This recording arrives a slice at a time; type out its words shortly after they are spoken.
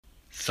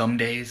Some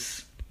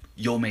days,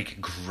 you'll make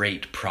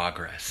great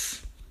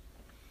progress.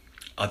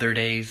 Other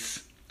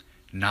days,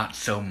 not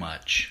so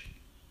much.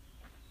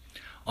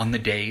 On the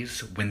days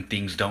when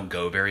things don't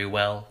go very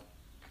well,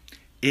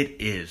 it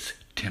is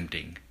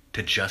tempting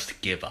to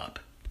just give up.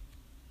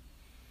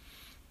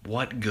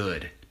 What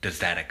good does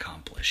that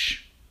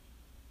accomplish?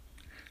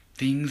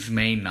 Things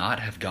may not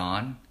have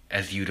gone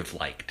as you'd have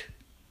liked.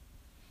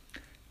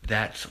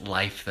 That's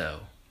life,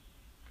 though.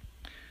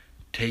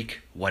 Take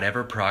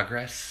whatever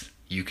progress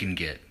you can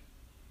get.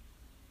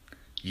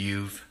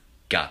 You've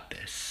got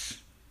this.